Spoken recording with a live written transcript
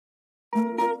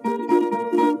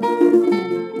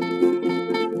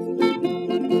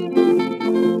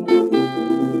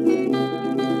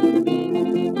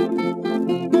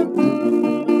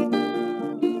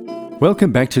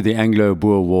Welcome back to the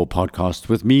Anglo-Boer War podcast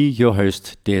with me, your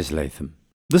host, Des Latham.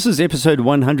 This is episode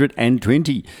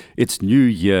 120. It's New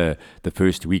Year, the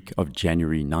first week of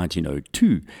January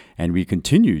 1902, and we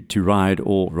continued to ride,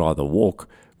 or rather walk,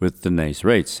 with Deneys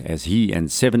Reitz as he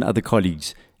and 7 other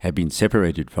colleagues have been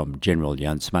separated from General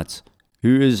Jan Smuts,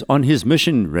 who is on his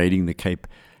mission raiding the Cape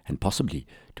and possibly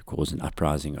to cause an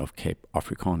uprising of Cape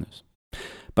Afrikaners.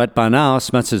 But by now,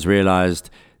 Smuts has realized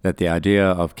that the idea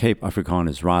of Cape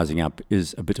Afrikaners rising up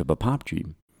is a bit of a pipe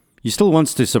dream. He still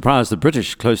wants to surprise the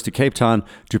British close to Cape Town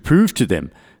to prove to them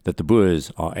that the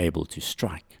Boers are able to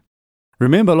strike.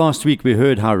 Remember last week we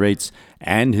heard how Reitz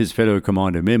and his fellow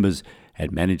commando members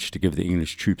had managed to give the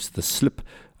English troops the slip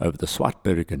over the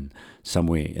Swartbergen,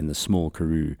 somewhere in the Small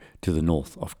Karoo to the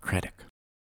north of Craddock.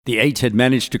 The 8 had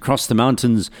managed to cross the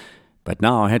mountains, but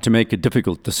now had to make a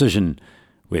difficult decision.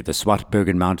 Where the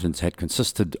Swartbergen mountains had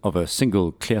consisted of a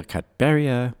single clear-cut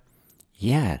barrier,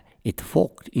 here it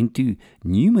forked into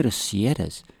numerous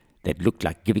sierras that looked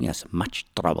like giving us much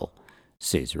trouble,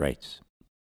 says Reitz.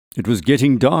 It was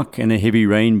getting dark and a heavy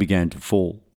rain began to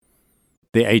fall.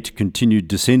 The 8 continued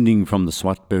descending from the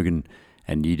Swartbergen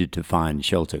and needed to find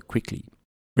shelter quickly.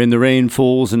 When the rain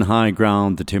falls in high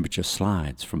ground, the temperature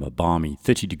slides from a balmy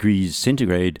 30 degrees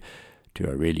centigrade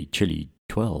to a really chilly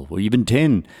 12 or even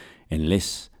 10 in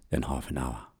less than half an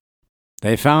hour.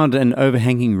 They found an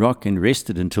overhanging rock and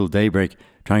rested until daybreak,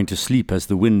 trying to sleep as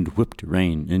the wind whipped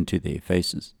rain into their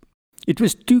faces. It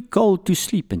was too cold to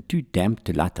sleep and too damp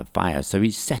to light a fire, so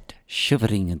we sat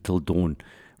shivering until dawn,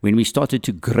 when we started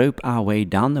to grope our way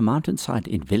down the mountainside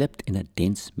enveloped in a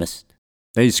dense mist.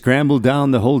 They scrambled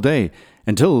down the whole day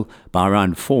until, by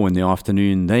around 4 in the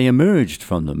afternoon, they emerged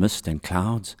from the mist and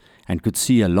clouds and could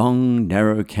see a long,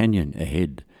 narrow canyon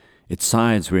ahead. Its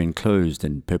sides were enclosed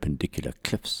in perpendicular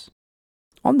cliffs.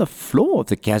 On the floor of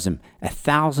the chasm,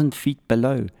 1,000 feet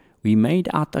below, we made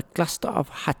out a cluster of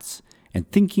huts, and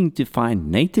thinking to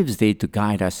find natives there to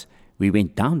guide us, we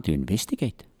went down to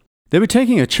investigate. They were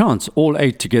taking a chance, all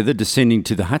 8 together descending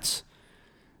to the huts.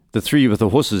 The 3 with the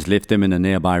horses left them in a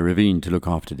nearby ravine to look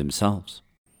after themselves.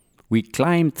 We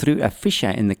climbed through a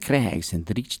fissure in the crags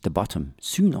and reached the bottom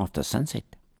soon after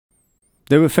sunset.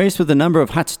 They were faced with a number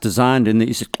of huts designed in the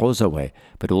Xhosa way,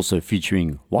 but also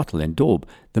featuring wattle and daub,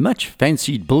 the much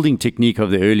fancied building technique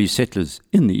of the early settlers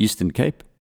in the Eastern Cape.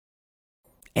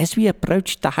 As we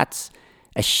approached the huts,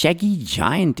 a shaggy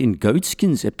giant in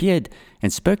goatskins appeared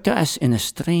and spoke to us in a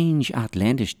strange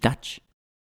outlandish Dutch.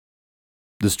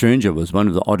 The stranger was one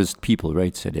of the oddest people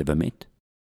Reitz had ever met.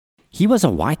 He was a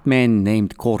white man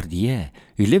named Craddock,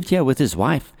 who lived here with his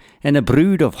wife and a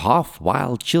brood of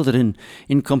half-wild children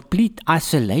in complete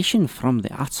isolation from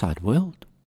the outside world.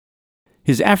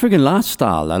 His African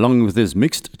lifestyle, along with his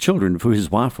mixed children, for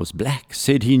his wife was black,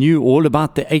 said he knew all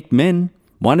about the 8 men.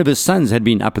 One of his sons had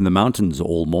been up in the mountains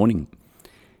all morning,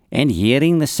 and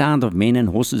hearing the sound of men and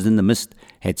horses in the mist,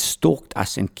 had stalked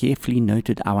us and carefully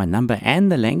noted our number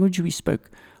and the language we spoke,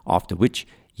 after which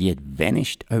he had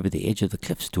vanished over the edge of the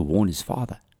cliffs to warn his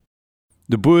father.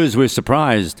 The Boers were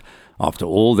surprised. After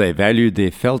all, they valued their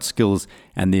veld skills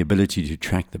and the ability to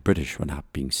track the British without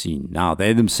being seen. Now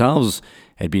they themselves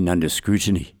had been under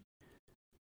scrutiny.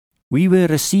 We were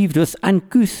received with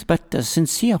uncouth but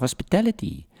sincere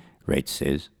hospitality, Reitz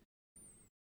says.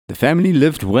 The family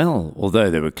lived well,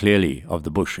 although they were clearly of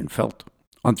the bush and veld.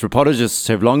 Anthropologists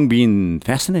have long been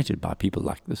fascinated by people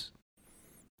like this.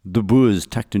 The Boers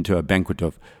tucked into a banquet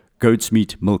of goat's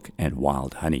meat, milk, and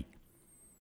wild honey.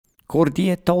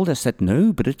 Craddock told us that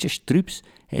no British troops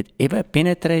had ever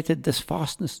penetrated this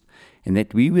fastness, and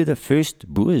that we were the first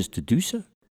Boers to do so.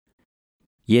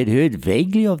 He had heard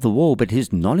vaguely of the war, but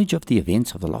his knowledge of the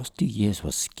events of the last 2 years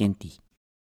was scanty.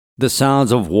 The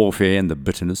sounds of warfare and the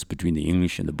bitterness between the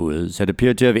English and the Boers had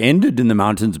appeared to have ended in the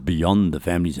mountains beyond the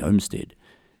family's homestead.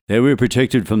 They were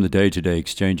protected from the day-to-day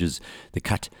exchanges, the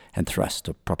cut and thrust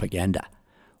of propaganda.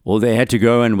 All they had to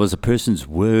go on was a person's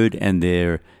word and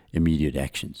their immediate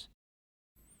actions.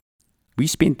 We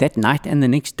spent that night and the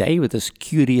next day with this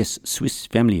curious Swiss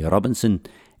family, Robinson,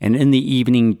 and in the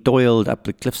evening toiled up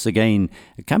the cliffs again,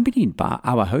 accompanied by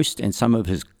our host and some of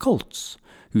his colts,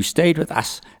 who stayed with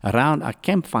us around our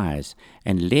campfires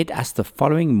and led us the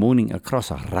following morning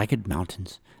across rugged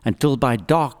mountains, until by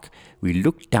dark we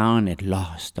looked down at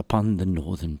last upon the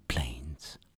northern plains.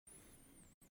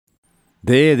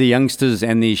 There the youngsters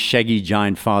and their shaggy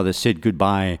giant father said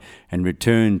goodbye and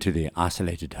returned to their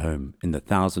isolated home in the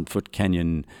 1,000-foot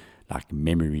canyon like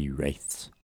memory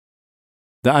wraiths.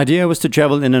 The idea was to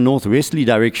travel in a northwesterly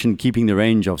direction, keeping the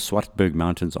range of Swartberg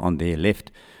Mountains on their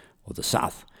left, or the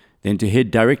south, then to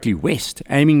head directly west,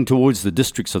 aiming towards the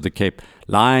districts of the Cape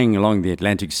lying along the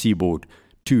Atlantic seaboard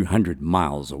 200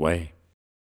 miles away.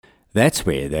 That's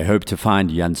where they hoped to find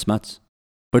Jan Smuts.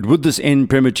 But would this end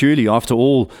prematurely? After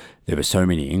all, there were so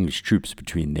many English troops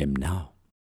between them now.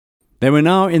 They were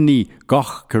now in the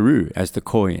Karoo, as the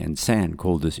Khoi and San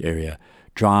called this area,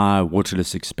 dry,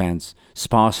 waterless expanse,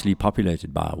 sparsely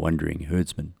populated by wandering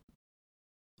herdsmen.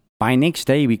 By next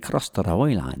day we crossed the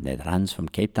railway line that runs from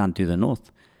Cape Town to the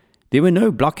north. There were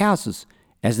no blockhouses,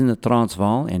 as in the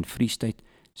Transvaal and Free State,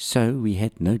 so we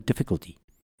had no difficulty.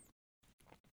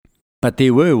 But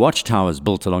there were watchtowers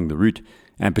built along the route,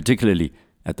 and particularly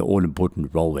at the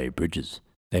all-important railway bridges.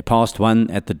 They passed one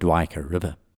at the Dwaika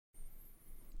River.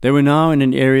 They were now in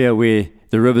an area where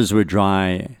the rivers were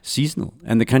dry, seasonal,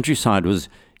 and the countryside was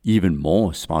even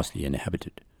more sparsely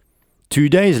inhabited. 2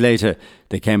 days later,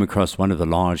 they came across one of the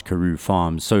large Karoo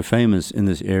farms, so famous in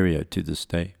this area to this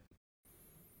day.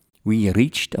 We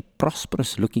reached a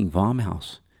prosperous-looking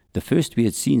farmhouse, the first we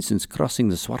had seen since crossing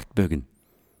the Swartbergen.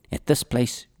 At this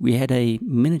place, we had a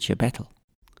miniature battle.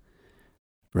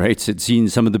 Reitz had seen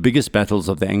some of the biggest battles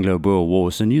of the Anglo-Boer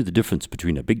War, so knew the difference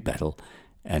between a big battle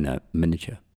and a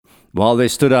miniature. While they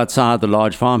stood outside the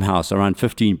large farmhouse, around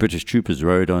 15 British troopers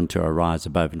rode onto a rise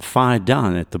above and fired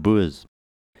down at the Boers.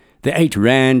 The 8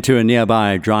 ran to a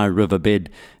nearby dry riverbed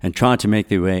and tried to make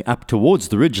their way up towards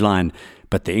the ridgeline,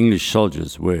 but the English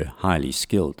soldiers were highly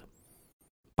skilled.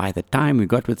 By the time we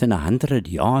got within 100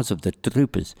 yards of the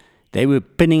troopers, they were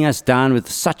pinning us down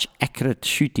with such accurate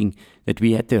shooting that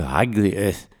we had to hug the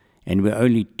earth, and were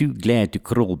only too glad to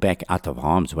crawl back out of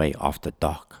harm's way after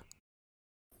dark.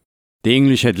 The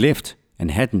English had left and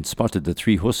hadn't spotted the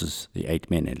 3 horses the 8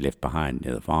 men had left behind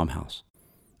near the farmhouse.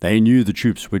 They knew the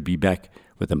troops would be back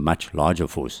with a much larger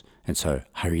force, and so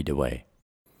hurried away.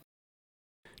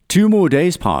 2 more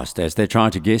days passed as they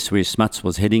tried to guess where Smuts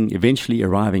was heading, eventually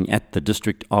arriving at the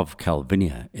district of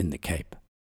Calvinia in the Cape.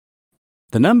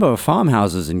 The number of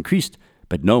farmhouses increased,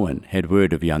 but no one had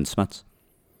word of Jan Smuts.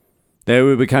 They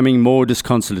were becoming more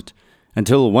disconsolate,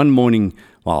 until one morning,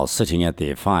 while sitting at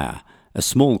their fire, a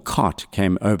small cart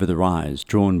came over the rise,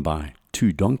 drawn by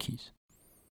 2 donkeys.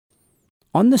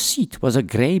 On the seat was a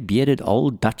grey-bearded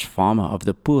old Dutch farmer of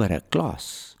the poorer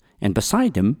class, and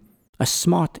beside him a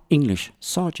smart English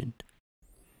sergeant.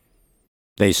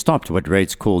 They stopped what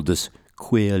Reitz called this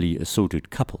queerly assorted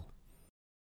couple.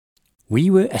 We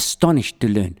were astonished to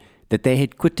learn that they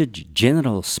had quitted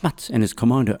General Smuts and his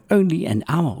commando only an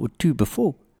hour or 2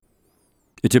 before.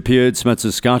 It appeared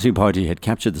Smuts' scouting party had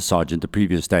captured the sergeant the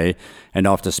previous day, and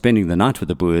after spending the night with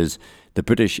the Boers, the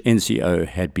British NCO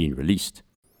had been released.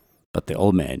 But the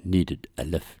old man needed a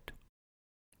lift.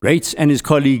 Reitz and his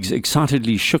colleagues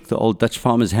excitedly shook the old Dutch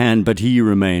farmer's hand, but he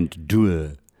remained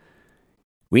dour.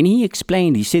 When he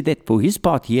explained, he said that for his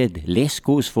part he had less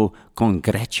cause for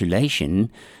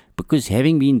congratulation, because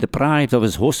having been deprived of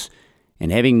his horse,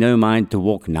 and having no mind to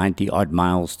walk 90-odd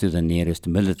miles to the nearest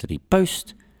military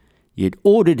post, he had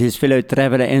ordered his fellow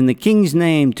traveller in the king's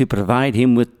name to provide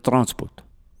him with transport.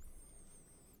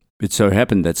 It so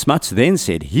happened that Smuts then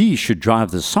said he should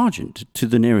drive the sergeant to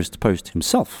the nearest post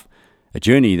himself, a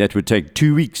journey that would take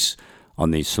 2 weeks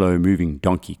on the slow-moving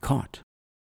donkey cart.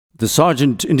 The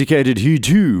sergeant indicated he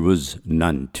too was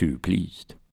none too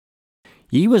pleased.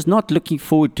 He was not looking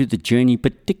forward to the journey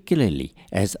particularly,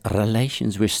 as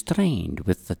relations were strained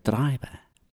with the driver.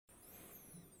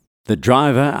 The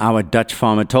driver, our Dutch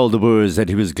farmer, told the Boers that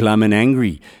he was glum and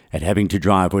angry at having to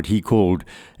drive what he called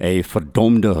a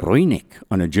verdomde rooinek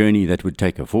on a journey that would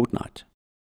take a fortnight.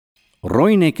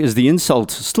 Rooinek is the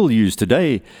insult still used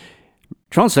today.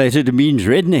 Translated, it means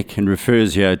redneck and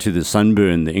refers here to the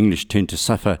sunburn the English tend to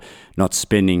suffer, not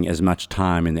spending as much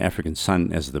time in the African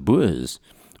sun as the Boers,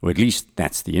 or at least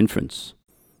that's the inference.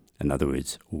 In other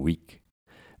words, weak.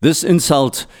 This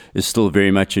insult is still very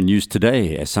much in use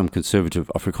today, as some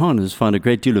conservative Afrikaners find a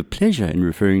great deal of pleasure in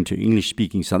referring to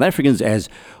English-speaking South Africans as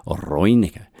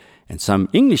rooinekke, and some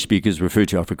English speakers refer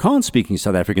to Afrikaans-speaking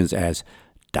South Africans as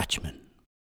Dutchmen.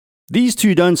 These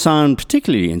two don't sound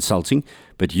particularly insulting,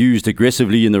 but used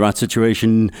aggressively in the right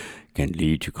situation can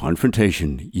lead to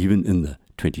confrontation even in the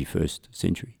 21st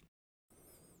century.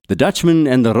 The Dutchman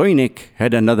and the rooinek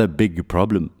had another big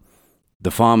problem. The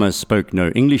farmer spoke no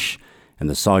English, and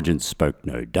the sergeant spoke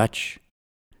no Dutch.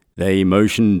 They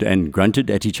motioned and grunted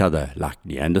at each other like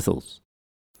Neanderthals.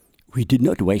 We did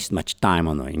not waste much time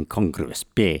on the incongruous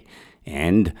pair,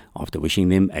 and, after wishing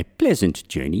them a pleasant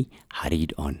journey,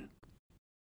 hurried on.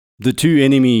 The 2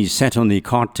 enemies sat on the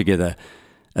cart together,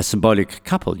 a symbolic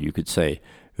couple, you could say,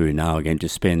 who are now going to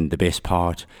spend the best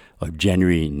part of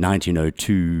January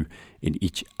 1902 in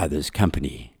each other's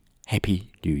company,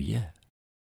 happy new year.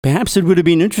 Perhaps it would have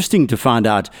been interesting to find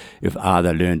out if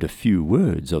either learned a few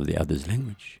words of the other's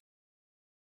language.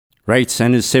 Reitz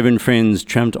and his 7 friends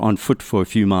tramped on foot for a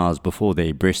few miles before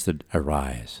they breasted a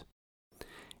rise.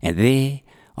 And there,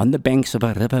 on the banks of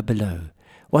a river below,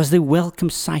 was the welcome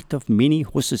sight of many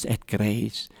horses at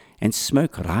graze, and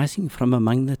smoke rising from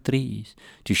among the trees,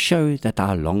 to show that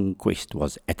our long quest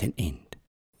was at an end.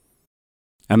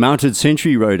 A mounted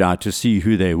sentry rode out to see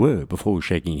who they were before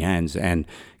shaking hands and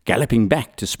galloping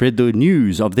back to spread the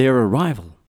news of their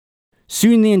arrival.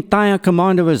 Soon the entire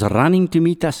commando was running to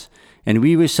meet us, and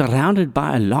we were surrounded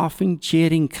by a laughing,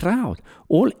 cheering crowd,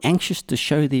 all anxious to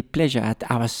show their pleasure at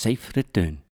our safe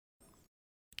return.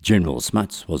 General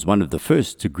Smuts was one of the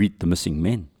first to greet the missing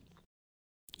men.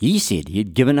 He said he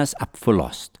had given us up for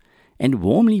lost, and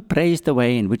warmly praised the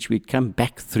way in which we had come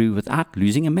back through without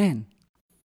losing a man.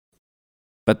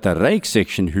 But the rake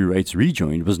section who Reitz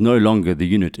rejoined was no longer the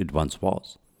unit it once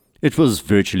was. It was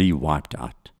virtually wiped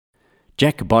out.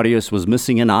 Jack Boreas was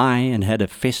missing an eye and had a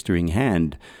festering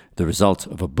hand, the result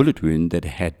of a bullet wound that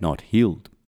had not healed.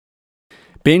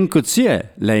 Ben Kutsia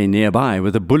lay nearby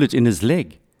with a bullet in his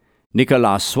leg.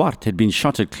 Nicolas Swart had been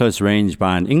shot at close range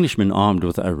by an Englishman armed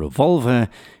with a revolver,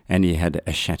 and he had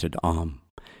a shattered arm.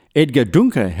 Edgar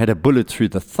Dunker had a bullet through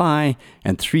the thigh,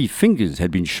 and 3 fingers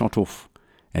had been shot off,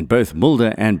 and both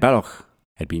Mulder and Balloch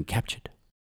had been captured.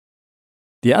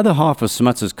 The other half of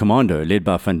Smuts' commando, led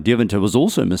by Van Deventer, was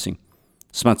also missing.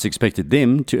 Smuts expected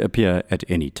them to appear at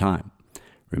any time.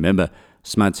 Remember,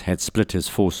 Smuts had split his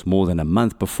force more than a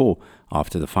month before,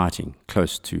 after the fighting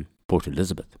close to Port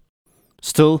Elizabeth.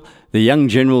 Still, the young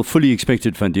general fully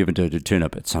expected Van Deventer to turn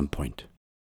up at some point.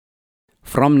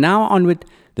 From now onward,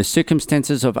 the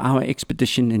circumstances of our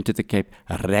expedition into the Cape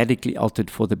are radically altered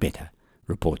for the better,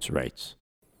 reports Reitz.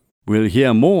 We'll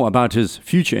hear more about his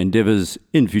future endeavors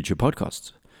in future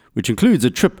podcasts, which includes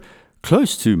a trip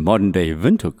close to modern-day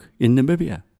Windhoek in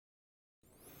Namibia.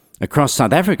 Across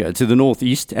South Africa to the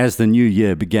northeast, as the new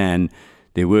year began,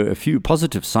 there were a few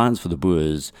positive signs for the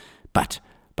Boers, but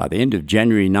by the end of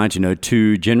January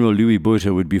 1902, General Louis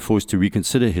Botha would be forced to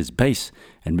reconsider his base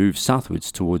and move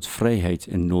southwards towards Vryheid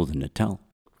in northern Natal.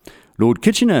 Lord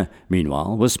Kitchener,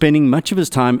 meanwhile, was spending much of his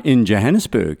time in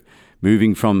Johannesburg,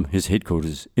 moving from his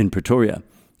headquarters in Pretoria,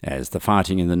 as the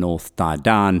fighting in the north died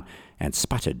down and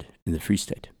sputtered in the Free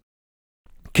State.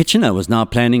 Kitchener was now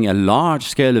planning a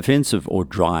large-scale offensive, or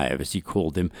drive, as he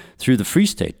called them, through the Free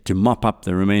State to mop up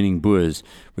the remaining Boers,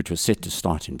 which was set to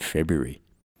start in February.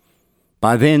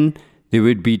 By then, there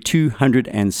would be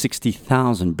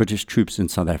 260,000 British troops in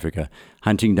South Africa,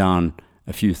 hunting down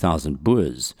a few thousand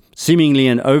Boers, seemingly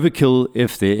an overkill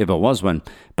if there ever was one,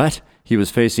 but he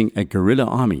was facing a guerrilla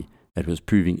army that was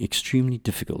proving extremely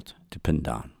difficult to pin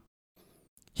down.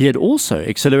 He had also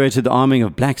accelerated the arming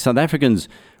of black South Africans,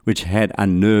 which had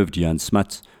unnerved Jan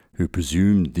Smuts, who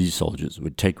presumed these soldiers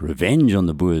would take revenge on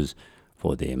the Boers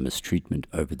for their mistreatment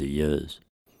over the years.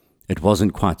 It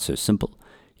wasn't quite so simple,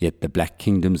 yet the black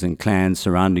kingdoms and clans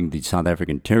surrounding the South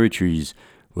African territories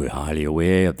were highly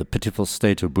aware of the pitiful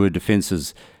state of Boer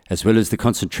defences, as well as the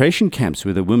concentration camps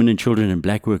where the women and children and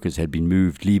black workers had been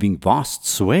moved, leaving vast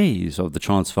swathes of the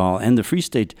Transvaal and the Free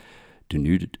State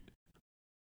denuded.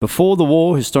 Before the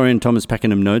war, historian Thomas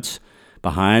Pakenham notes,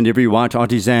 behind every white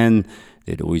artisan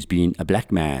there had always been a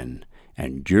black man,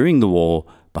 and during the war,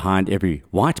 behind every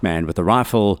white man with a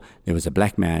rifle there was a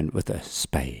black man with a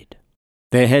spade.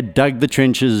 They had dug the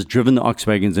trenches, driven the ox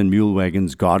wagons and mule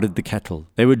wagons, guarded the cattle.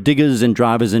 They were diggers and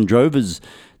drivers and drovers.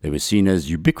 They were seen as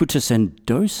ubiquitous and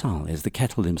docile as the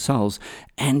cattle themselves,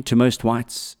 and to most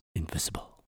whites,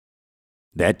 invisible.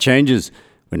 That changes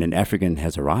when an African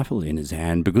has a rifle in his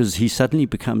hand, because he suddenly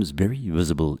becomes very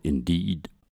visible indeed.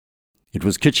 It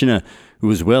was Kitchener, who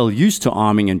was well used to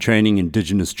arming and training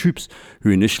indigenous troops, who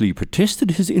initially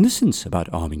protested his innocence about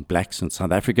arming blacks in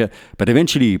South Africa, but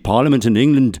eventually Parliament in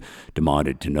England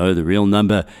demanded to know the real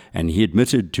number, and he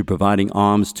admitted to providing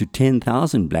arms to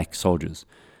 10,000 black soldiers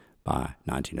by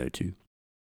 1902.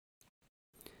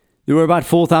 There were about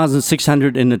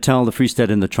 4,600 in Natal, the Free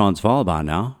State and the Transvaal by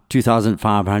now,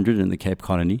 2,500 in the Cape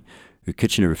Colony, who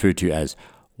Kitchener referred to as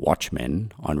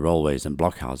watchmen on railways and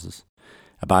blockhouses.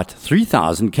 About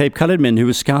 3,000 Cape coloured men who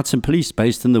were scouts and police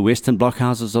based in the western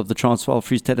blockhouses of the Transvaal,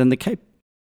 Free State and the Cape.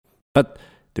 But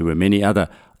there were many other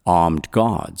armed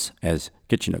guards, as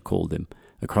Kitchener called them,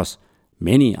 across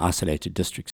many isolated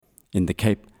districts in the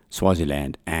Cape,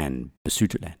 Swaziland and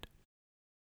Basutoland.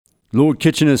 Lord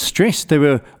Kitchener stressed they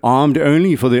were armed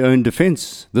only for their own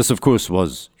defence. This, of course,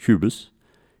 was hubris.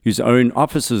 His own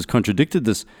officers contradicted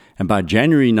this, and by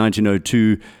January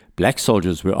 1902, black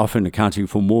soldiers were often accounting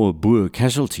for more Boer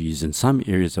casualties in some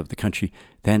areas of the country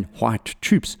than white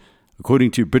troops,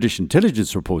 according to British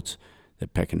intelligence reports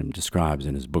that Pakenham describes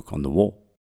in his book on the war.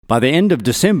 By the end of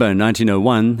December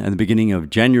 1901 and the beginning of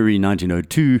January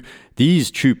 1902, these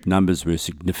troop numbers were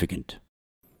significant.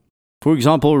 For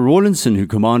example, Rawlinson, who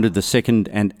commanded the 2nd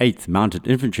and 8th Mounted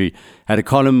Infantry, had a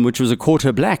column which was a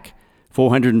quarter black,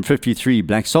 453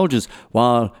 black soldiers,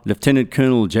 while Lieutenant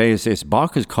Colonel JSS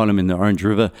Barker's column in the Orange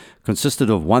River consisted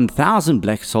of 1,000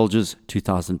 black soldiers,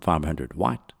 2,500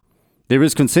 white. There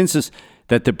is consensus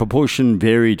that the proportion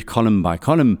varied column by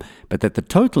column, but that the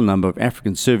total number of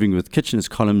Africans serving with Kitchener's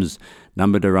columns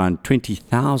numbered around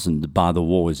 20,000 by the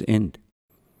war's end.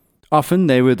 Often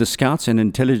they were the scouts and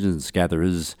intelligence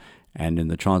gatherers, and in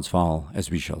the Transvaal,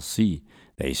 as we shall see,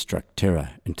 they struck terror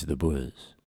into the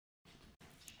Boers.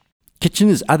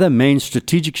 Kitchener's other main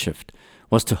strategic shift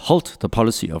was to halt the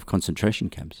policy of concentration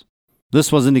camps.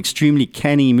 This was an extremely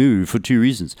canny move for two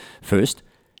reasons. First,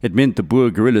 it meant the Boer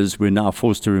guerrillas were now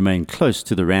forced to remain close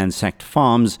to the ransacked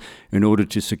farms in order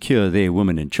to secure their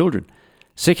women and children.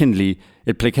 Secondly,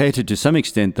 it placated to some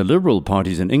extent the Liberal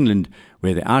parties in England,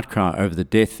 where the outcry over the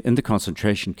death in the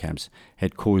concentration camps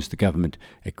had caused the government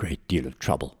a great deal of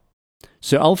trouble.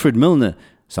 Sir Alfred Milner,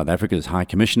 South Africa's High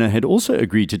Commissioner, had also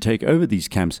agreed to take over these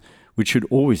camps, which should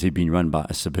always have been run by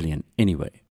a civilian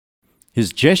anyway.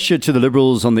 His gesture to the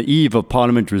Liberals on the eve of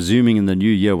Parliament resuming in the new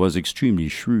year was extremely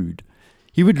shrewd.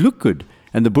 He would look good,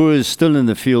 and the Boers still in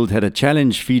the field had a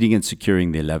challenge feeding and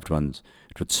securing their loved ones.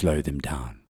 It would slow them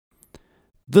down.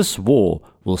 This war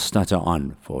will stutter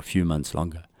on for a few months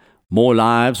longer. More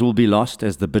lives will be lost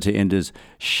as the bitter enders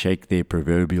shake their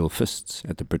proverbial fists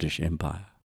at the British Empire.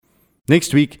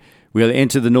 Next week, we'll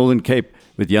enter the Northern Cape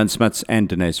with Jan Smuts and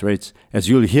Deneys Reitz. As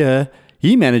you'll hear,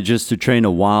 he manages to train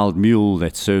a wild mule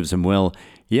that serves him well.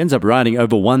 He ends up riding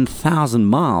over 1,000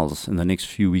 miles in the next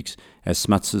few weeks as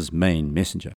Smuts' main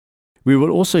messenger. We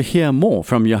will also hear more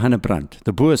from Johanna Brandt,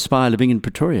 the Boer spy living in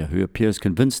Pretoria, who appears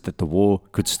convinced that the war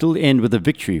could still end with a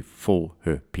victory for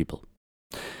her people.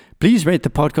 Please rate the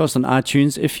podcast on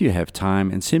iTunes if you have time,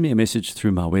 and send me a message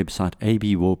through my website,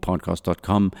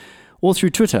 abwarpodcast.com, or through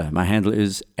Twitter. My handle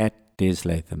is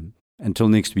 @DesLatham. Until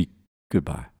next week,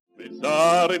 goodbye.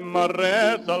 Daar in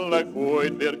Marais sal ek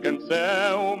ooit weer kan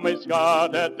sê, my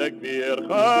skaat het ek weer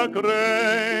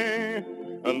gekry.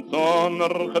 En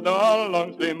sonder gedal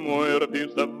langs die mooi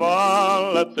rivierse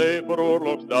val, het sy vir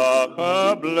oorlogsdae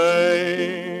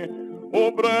gebly.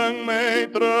 O bring my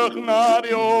terug na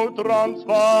die ou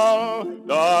Transvaal,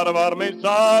 daar waar my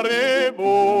Sarrie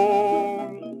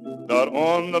woon. Daar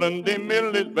onder in die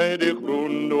milies by die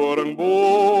groen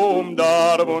doringboom,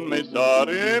 daar woon my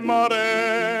Sarrie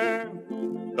Marais.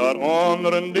 Daar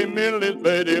onder in die milies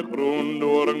by die groen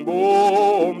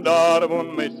doringboom, daar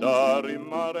woon my Sarrie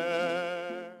Marais.